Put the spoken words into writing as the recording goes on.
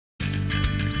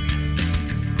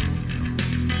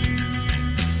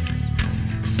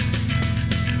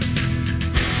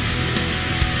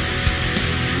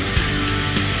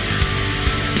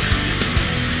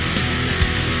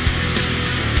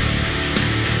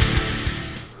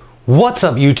What's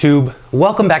up, YouTube?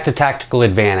 Welcome back to Tactical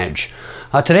Advantage.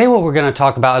 Today what we're going to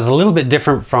talk about is a little bit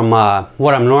different from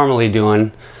what I'm normally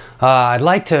doing. I'd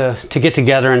like to get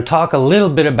together and talk a little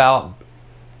bit about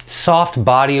soft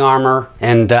body armor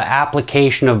and the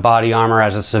application of body armor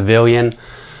as a civilian.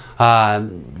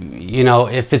 You know,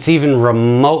 if it's even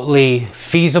remotely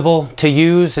feasible to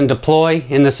use and deploy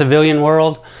in the civilian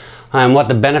world, and what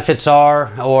the benefits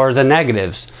are or the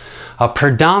negatives.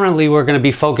 Predominantly, we're going to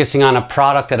be focusing on a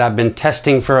product that I've been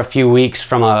testing for a few weeks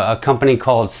from a company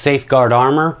called SafeGuard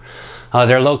Armor.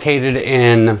 They're located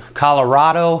in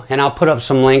Colorado, and I'll put up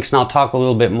some links and I'll talk a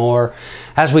little bit more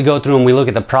as we go through and we look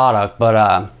at the product.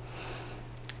 But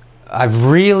I've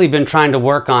really been trying to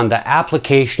work on the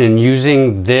application and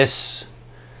using this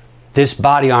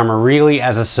body armor really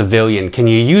as a civilian. Can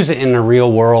you use it in the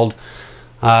real world?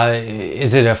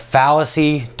 Is it a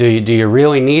fallacy? Do you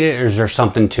really need it, or is there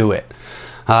something to it?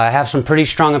 I have some pretty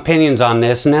strong opinions on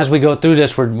this, and as we go through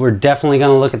this, we're definitely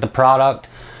going to look at the product.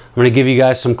 I'm going to give you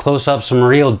guys some close-ups, some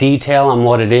real detail on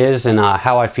what it is and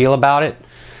how I feel about it.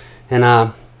 And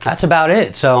that's about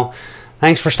it. So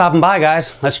thanks for stopping by,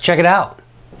 guys. Let's check it out.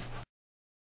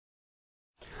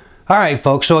 Alright,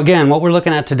 folks, so again, what we're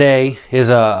looking at today is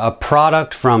a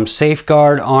product from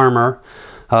SafeGuard Armor,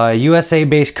 a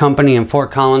USA-based company in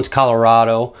Fort Collins,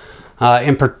 Colorado.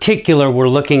 In particular, we're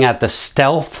looking at the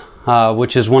Stealth,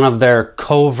 which is one of their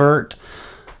covert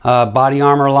body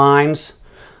armor lines.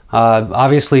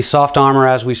 Obviously, soft armor,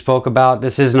 as we spoke about.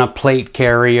 This isn't a plate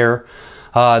carrier,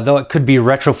 though it could be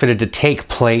retrofitted to take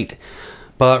plate.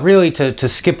 But really, to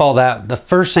skip all that, the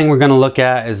first thing we're going to look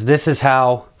at is this is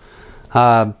how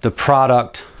the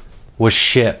product was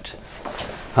shipped.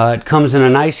 It comes in a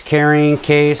nice carrying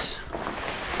case.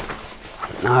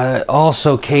 It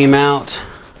also came out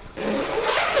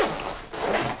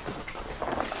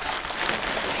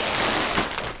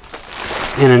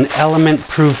in an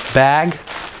element-proof bag,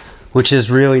 which is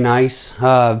really nice.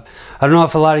 I don't know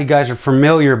if a lot of you guys are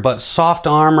familiar, but soft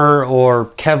armor or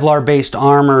Kevlar-based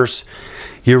armors,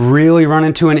 you really run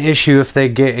into an issue if they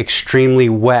get extremely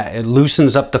wet. It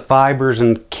loosens up the fibers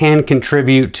and can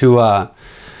contribute to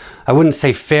I wouldn't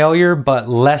say failure, but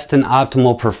less than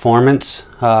optimal performance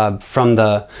from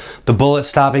the bullet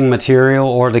stopping material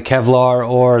or the Kevlar,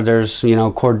 or there's, you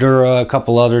know, Cordura, a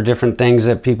couple other different things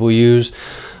that people use,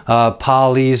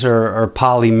 polys or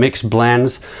poly mixed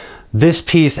blends. This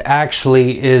piece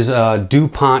actually is a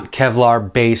DuPont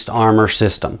Kevlar based armor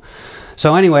system.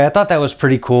 So anyway, I thought that was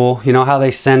pretty cool. You know how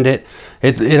they send it.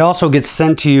 It also gets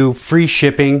sent to you free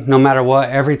shipping, no matter what.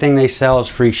 Everything they sell is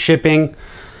free shipping.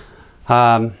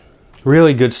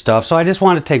 Really good stuff. So I just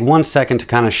wanted to take 1 second to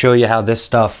kind of show you how this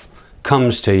stuff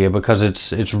comes to you, because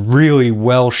it's really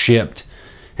well shipped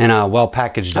and well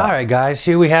packaged up. All right, guys,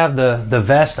 here we have the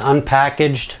vest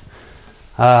unpackaged.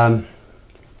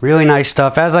 Really nice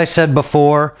stuff. As I said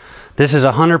before, this is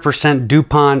 100%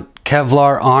 DuPont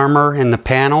Kevlar armor in the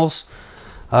panels.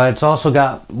 It's also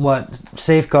got what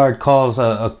SafeGuard calls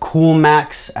a Cool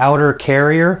Max outer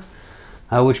carrier,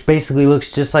 which basically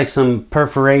looks just like some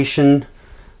perforation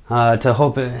to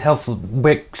help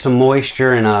wick some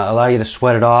moisture and allow you to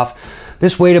sweat it off.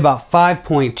 This weighed about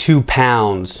 5.2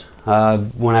 pounds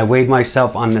when I weighed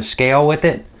myself on the scale with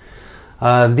it.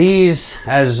 These,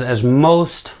 as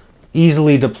most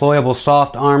easily deployable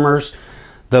soft armors,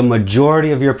 the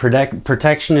majority of your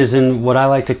protection is in what I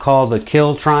like to call the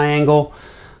kill triangle.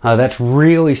 That's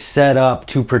really set up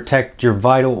to protect your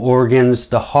vital organs,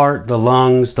 the heart, the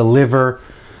lungs, the liver,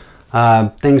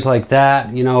 things like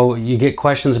that. You know, you get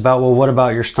questions about, well, what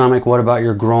about your stomach? What about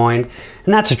your groin?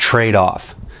 And that's a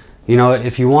trade-off. You know,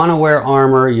 if you want to wear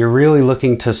armor, you're really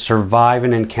looking to survive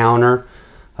an encounter,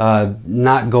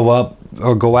 not go up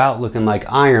or go out looking like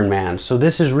Iron Man. So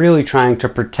this is really trying to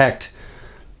protect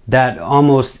that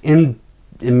almost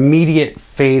immediate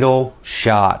fatal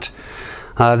shot.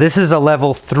 This is a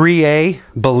level 3A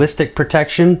ballistic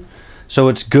protection, so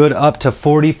it's good up to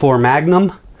 44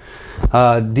 Magnum.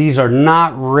 These are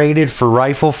not rated for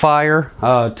rifle fire.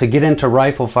 To get into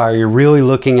rifle fire, you're really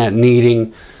looking at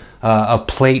needing a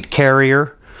plate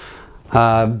carrier.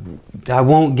 I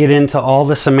won't get into all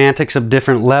the semantics of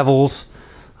different levels,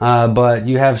 but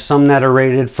you have some that are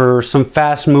rated for some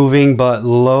fast moving but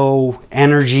low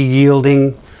energy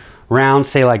yielding rounds,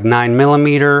 say like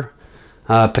 9mm,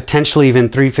 potentially even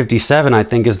 357, I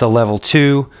think, is the level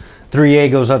 2.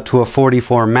 3A goes up to a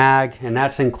 44 mag, and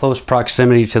that's in close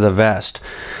proximity to the vest.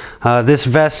 This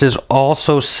vest is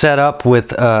also set up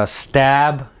with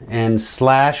stab and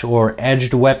slash or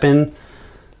edged weapon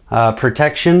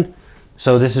protection.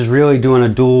 So this is really doing a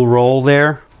dual role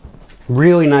there.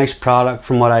 Really nice product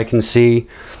from what I can see.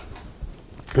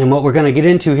 And what we're going to get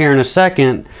into here in a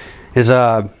second is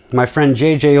my friend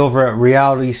JJ over at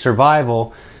Reality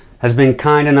Survival has been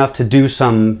kind enough to do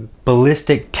some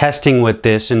ballistic testing with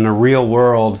this in the real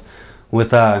world,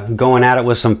 with going at it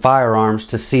with some firearms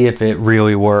to see if it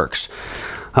really works.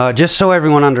 Just so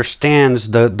everyone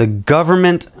understands, the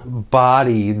government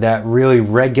body that really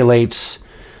regulates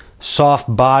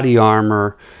soft body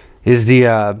armor is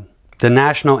the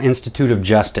National Institute of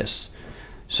Justice.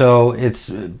 So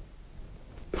it's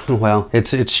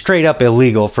straight up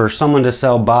illegal for someone to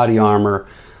sell body armor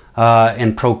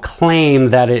and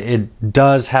proclaim that it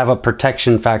does have a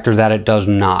protection factor that it does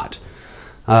not.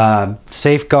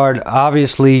 SafeGuard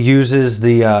obviously uses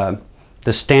the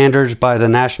standards by the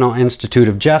National Institute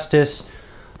of Justice.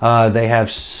 They have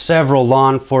several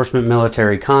law enforcement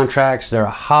military contracts. They're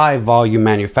a high volume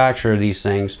manufacturer of these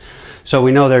things. So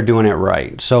we know they're doing it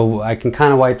right. So I can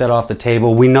kind of wipe that off the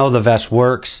table. We know the vest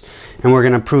works, and we're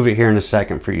going to prove it here in a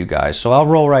second for you guys. So I'll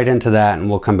roll right into that, and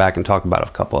we'll come back and talk about a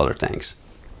couple other things.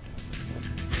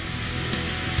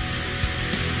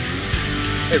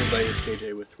 Hey everybody, it's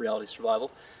JJ with Reality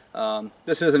Survival.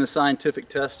 This isn't a scientific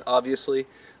test, obviously,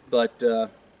 but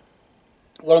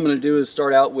what I'm going to do is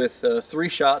start out with 3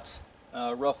 shots,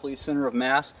 roughly center of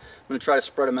mass. I'm going to try to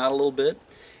spread them out a little bit,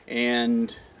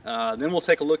 and then we'll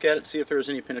take a look at it, see if there's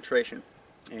any penetration.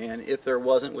 And if there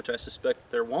wasn't, which I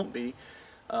suspect there won't be,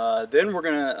 then we're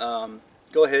going to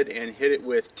go ahead and hit it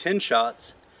with 10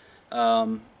 shots,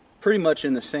 pretty much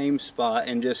in the same spot,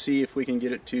 and just see if we can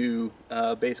get it to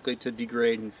basically to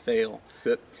degrade and fail.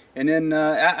 And then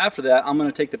after that, I'm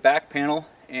going to take the back panel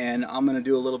and I'm going to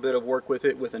do a little bit of work with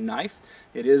it with a knife.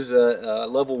 It is a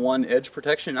level 1 edge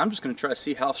protection. I'm just going to try to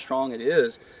see how strong it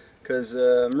is, because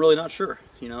I'm really not sure,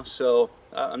 you know. So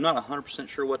I'm not 100%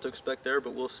 sure what to expect there,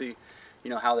 but we'll see, you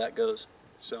know, how that goes.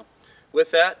 So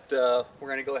with that, we're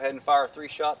going to go ahead and fire 3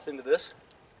 shots into this.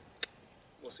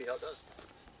 We'll see how it does.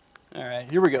 All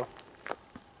right, here we go.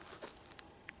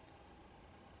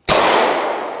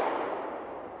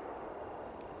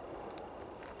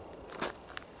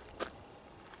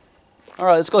 All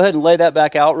right, let's go ahead and lay that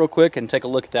back out real quick and take a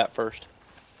look at that first.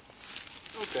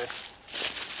 Okay,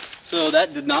 so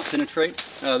that did not penetrate.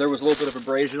 There was a little bit of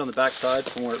abrasion on the back side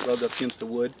from where it rubbed up against the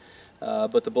wood,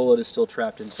 but the bullet is still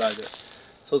trapped inside there.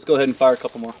 So let's go ahead and fire a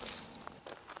couple more.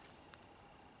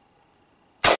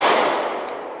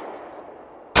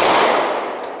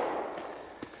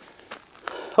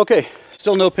 Okay,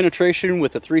 still no penetration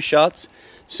with the 3 shots,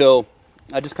 so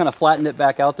I just kind of flattened it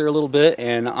back out there a little bit,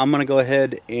 and I'm going to go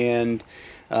ahead and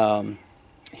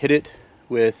hit it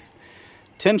with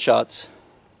 10 shots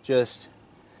just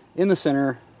in the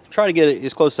center. Try to get it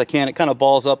as close as I can. It kind of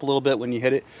balls up a little bit when you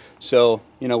hit it, so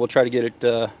you know, we'll try to get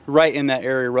it right in that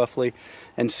area roughly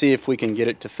and see if we can get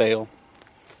it to fail.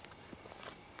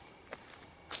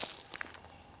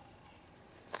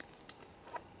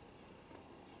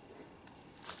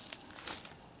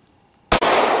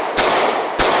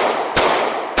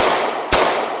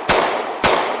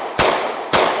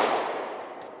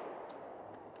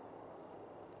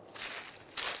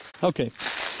 Okay,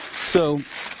 so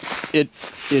it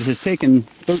has taken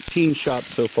 13 shots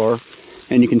so far,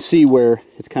 and you can see where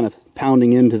it's kind of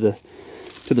pounding into the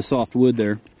soft wood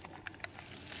there.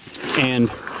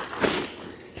 And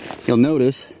you'll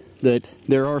notice that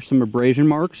there are some abrasion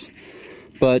marks,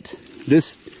 but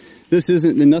this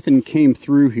isn't, nothing came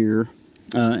through here,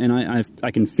 and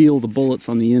I can feel the bullets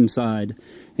on the inside.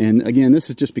 And again, this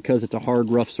is just because it's a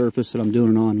hard, rough surface that I'm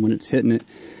doing it on when it's hitting it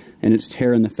and it's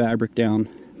tearing the fabric down.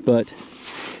 But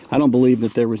I don't believe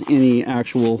that there was any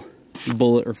actual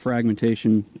bullet or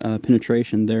fragmentation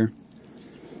penetration there.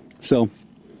 So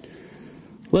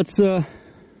let's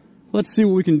see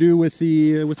what we can do with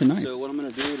the knife. So what I'm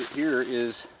going to do here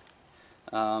is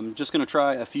just going to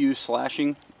try a few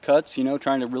slashing cuts, you know,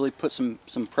 trying to really put some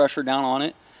pressure down on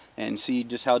it and see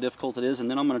just how difficult it is. And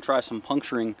then I'm going to try some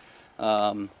puncturing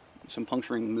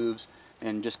moves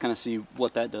and just kind of see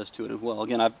what that does to it as well.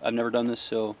 Again, I've never done this,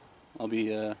 so I'll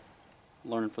be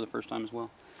learning for the first time as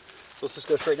well. So let's just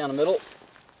go straight down the middle.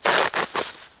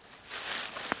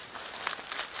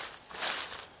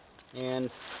 And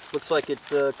looks like it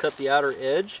cut the outer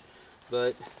edge,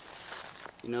 but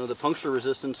you know, the puncture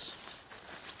resistance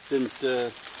didn't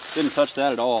touch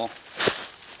that at all.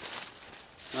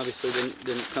 Obviously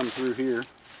didn't come through here.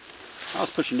 I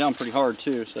was pushing down pretty hard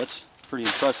too, so that's pretty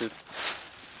impressive.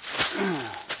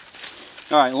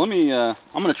 All right, let me, I'm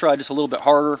going to try just a little bit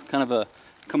harder, kind of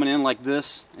coming in like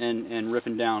this and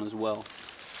ripping down as well.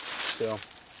 So,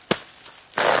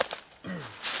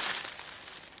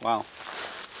 wow.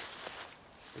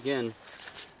 Again,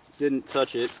 didn't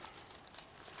touch it.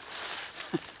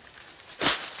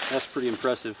 That's pretty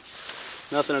impressive.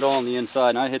 Nothing at all on the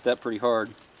inside, and I hit that pretty hard.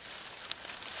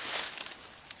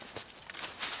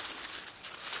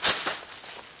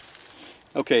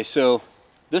 Okay, so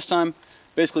this time,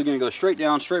 basically going to go straight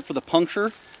down, straight for the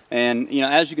puncture. And you know,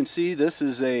 as you can see, this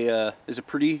is a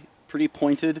pretty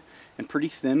pointed and pretty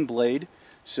thin blade.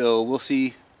 So we'll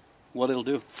see what it'll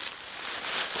do.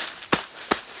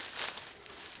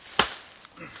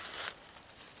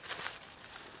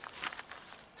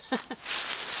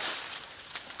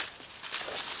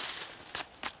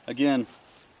 Again,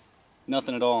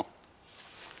 nothing at all.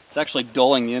 It's actually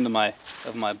dulling the end of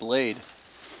my blade.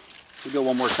 We'll go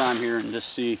one more time here and just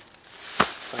see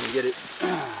if I can get it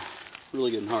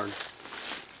really getting hard.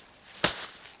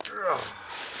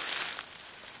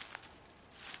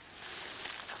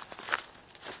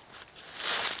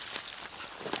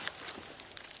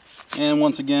 And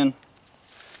once again,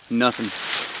 nothing.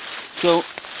 So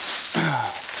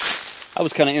I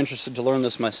was kind of interested to learn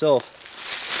this myself.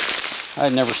 I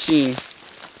had never seen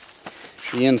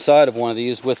the inside of one of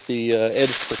these with the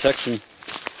edge protection,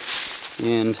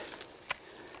 and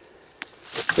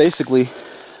basically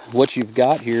what you've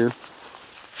got here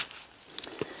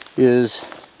is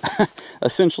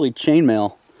essentially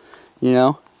chainmail. You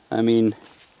know, I mean,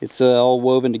 it's all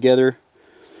woven together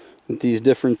with these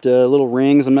different little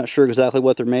rings. I'm not sure exactly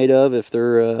what they're made of, if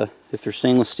they're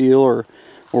stainless steel or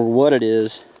what it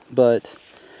is, but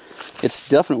it's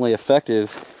definitely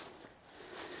effective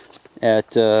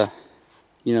at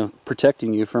you know,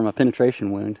 protecting you from a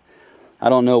penetration wound. I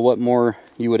don't know what more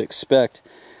you would expect.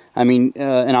 I mean,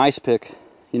 an ice pick,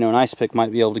 you know, an ice pick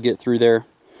might be able to get through there,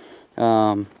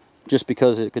 just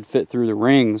because it could fit through the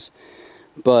rings.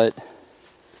 But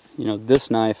you know,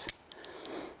 this knife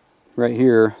right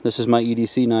here, this is my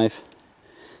EDC knife,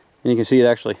 and you can see it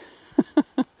actually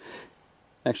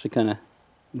kind of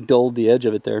dulled the edge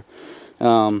of it there.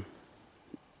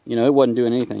 You know, it wasn't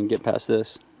doing anything to get past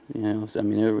this. You know, I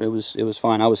mean, it was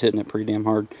fine. I was hitting it pretty damn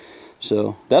hard.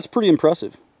 So that's pretty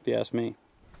impressive, if you ask me.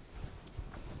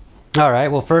 All right,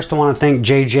 well, first I want to thank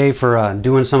JJ for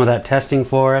doing some of that testing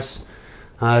for us.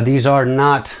 These are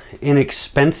not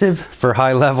inexpensive for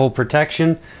high-level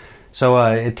protection, so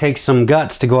it takes some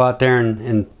guts to go out there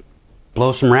and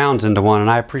blow some rounds into one, and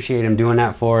I appreciate him doing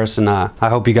that for us, and I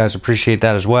hope you guys appreciate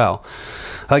that as well.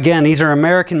 Again, these are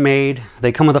American-made.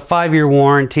 They come with a 5-year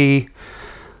warranty.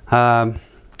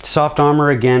 Soft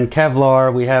armor, again,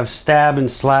 Kevlar. We have stab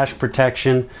and slash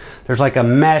protection. There's like a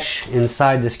mesh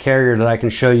inside this carrier that I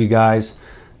can show you guys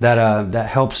that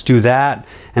helps do that.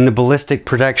 And the ballistic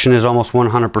protection is almost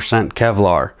 100%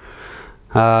 Kevlar.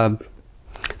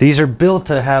 These are built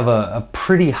to have a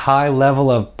pretty high level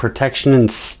of protection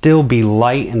and still be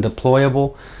light and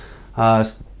deployable.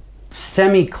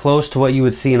 Semi close to what you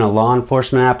would see in a law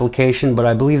enforcement application, but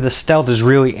I believe the stealth is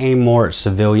really aimed more at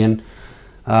civilian.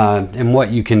 And what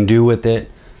you can do with it.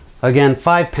 Again,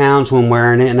 5 pounds when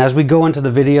wearing it, and as we go into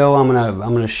the video, I'm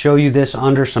gonna show you this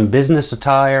under some business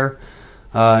attire,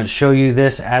 show you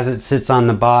this as it sits on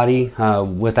the body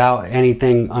without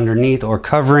anything underneath or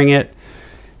covering it,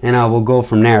 and we'll go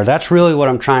from there. That's really what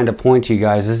I'm trying to point to you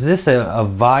guys. Is this a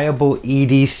viable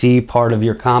EDC part of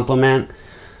your complement?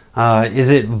 Is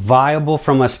it viable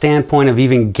from a standpoint of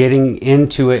even getting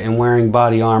into it and wearing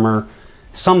body armor?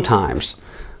 Sometimes.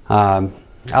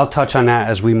 I'll touch on that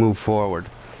as we move forward.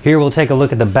 Here we'll take a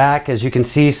look at the back. As you can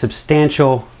see,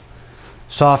 substantial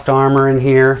soft armor in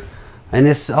here. And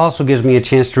this also gives me a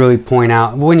chance to really point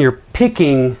out, when you're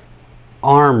picking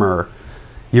armor,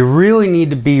 you really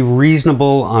need to be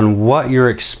reasonable on what your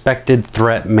expected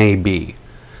threat may be.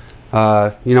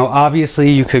 You know,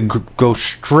 obviously you could go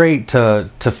straight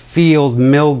to field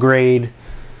mill grade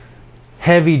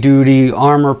heavy duty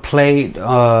armor plate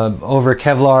over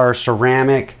Kevlar or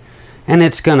ceramic, and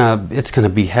it's gonna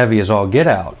be heavy as all get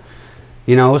out.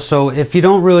 You know, so if you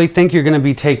don't really think you're gonna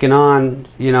be taking on,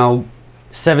 you know,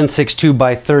 7.62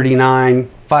 by 39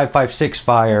 5.56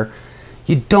 fire,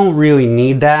 you don't really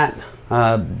need that.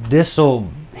 This will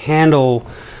handle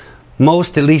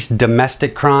most, at least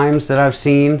domestic crimes that I've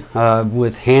seen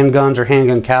with handguns or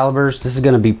handgun calibers. This is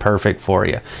going to be perfect for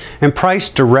you, and price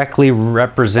directly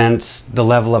represents the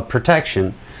level of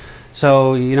protection.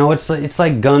 So you know, it's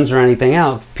like guns or anything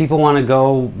else. People want to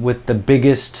go with the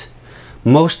biggest,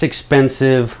 most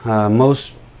expensive,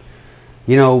 most,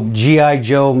 you know, GI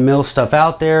Joe mill stuff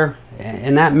out there,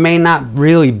 and that may not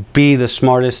really be the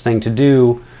smartest thing to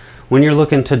do when you're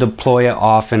looking to deploy it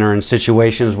often or in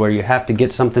situations where you have to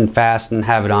get something fast and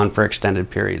have it on for extended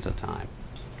periods of time.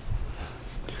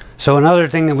 So another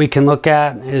thing that we can look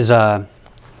at is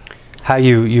how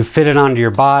you fit it onto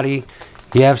your body.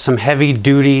 You have some heavy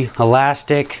duty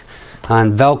elastic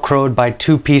and velcroed by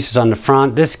 2 pieces on the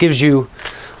front. This gives you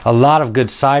a lot of good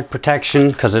side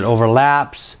protection because it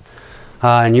overlaps.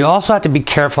 And you also have to be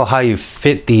careful how you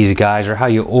fit these guys or how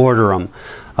you order them.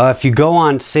 If you go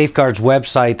on SafeGuard's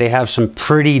website, they have some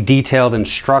pretty detailed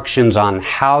instructions on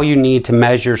how you need to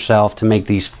measure yourself to make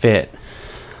these fit.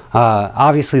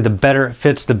 Obviously, the better it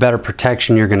fits, the better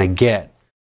protection you're going to get.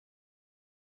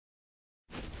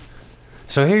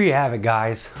 So here you have it,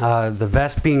 guys. The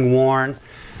vest being worn.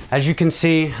 As you can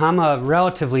see, I'm a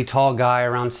relatively tall guy,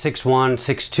 around 6'1",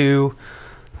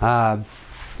 6'2".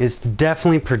 It's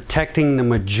definitely protecting the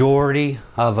majority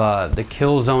of the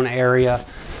kill zone area.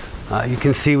 You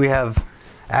can see we have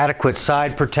adequate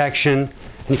side protection,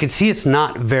 and you can see it's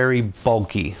not very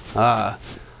bulky. A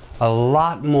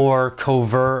lot more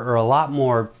covert or a lot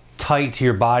more tight to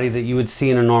your body that you would see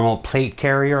in a normal plate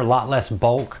carrier, a lot less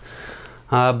bulk.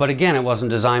 But again, it wasn't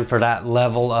designed for that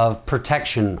level of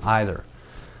protection either.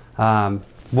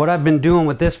 What I've been doing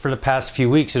with this for the past few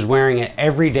weeks is wearing it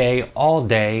every day, all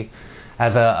day,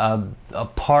 as a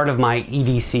part of my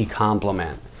EDC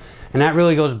complement. And that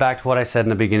really goes back to what I said in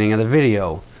the beginning of the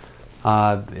video.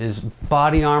 Is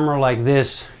body armor like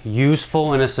this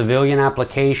useful in a civilian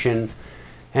application?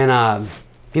 And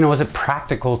you know, is it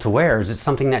practical to wear? Is it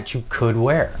something that you could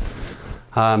wear?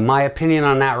 My opinion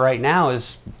on that right now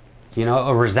is, you know,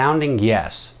 a resounding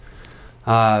yes.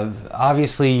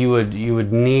 Obviously you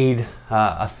would need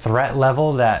a threat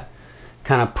level that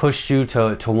kind of pushed you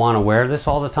to want to wear this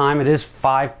all the time. It is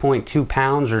 5.2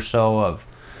 pounds or so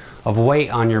of weight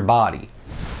on your body.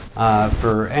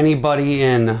 For anybody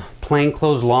in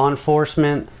plainclothes law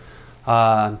enforcement,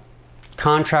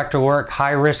 contractor work,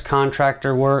 high-risk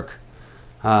contractor work,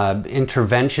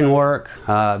 intervention work,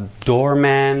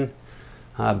 doorman,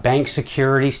 bank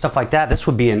security, stuff like that, this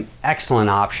would be an excellent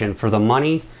option for the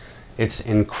money. It's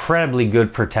incredibly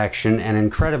good protection and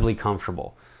incredibly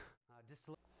comfortable.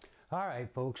 Alright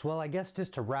folks, well I guess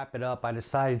just to wrap it up, I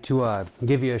decided to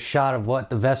give you a shot of what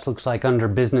the vest looks like under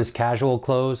business casual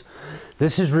clothes.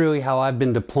 This is really how I've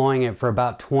been deploying it for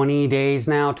about 20 days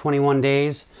now, 21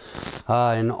 days,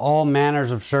 in all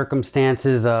manners of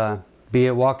circumstances, be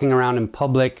it walking around in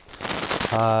public,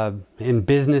 in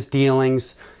business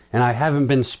dealings, and I haven't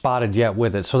been spotted yet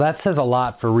with it. So that says a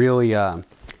lot for really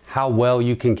how well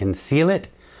you can conceal it.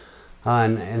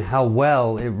 And how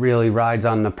well it really rides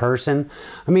on the person.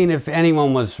 I mean, if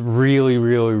anyone was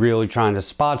really trying to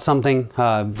spot something,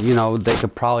 you know, they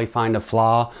could probably find a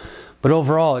flaw. But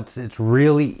overall, it's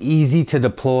really easy to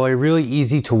deploy, really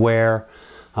easy to wear,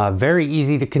 very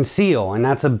easy to conceal. And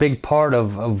that's a big part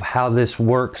of how this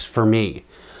works for me.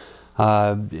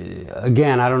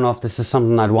 Again, I don't know if this is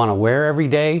something I'd want to wear every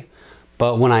day.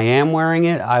 But when I am wearing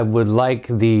it, I would like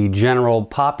the general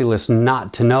populace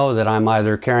not to know that I'm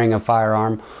either carrying a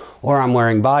firearm or I'm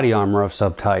wearing body armor of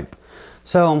some type.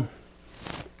 So,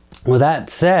 with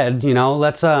that said, you know,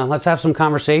 let's have some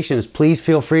conversations. Please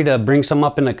feel free to bring some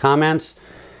up in the comments.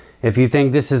 If you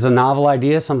think this is a novel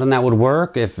idea, something that would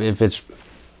work. If it's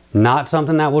not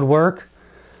something that would work,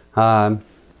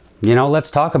 you know, let's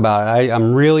talk about it.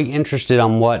 I'm really interested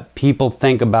on what people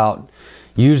think about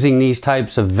using these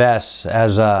types of vests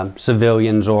as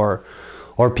civilians or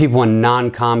people in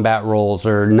non-combat roles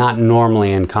or not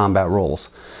normally in combat roles.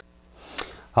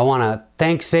 I want to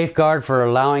thank SafeGuard for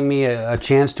allowing me a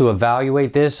chance to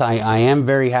evaluate this. I am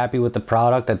very happy with the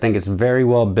product. I think it's very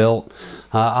well built.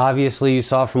 Obviously, you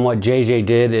saw from what JJ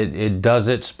did, it does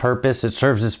its purpose. It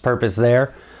serves its purpose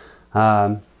there.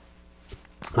 I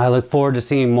look forward to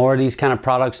seeing more of these kind of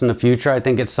products in the future. I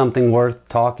think it's something worth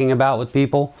talking about with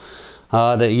people.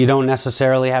 That you don't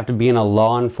necessarily have to be in a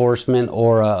law enforcement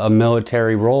or a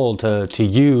military role to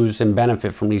use and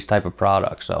benefit from these type of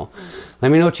products. So let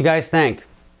me know what you guys think.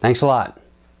 Thanks a lot.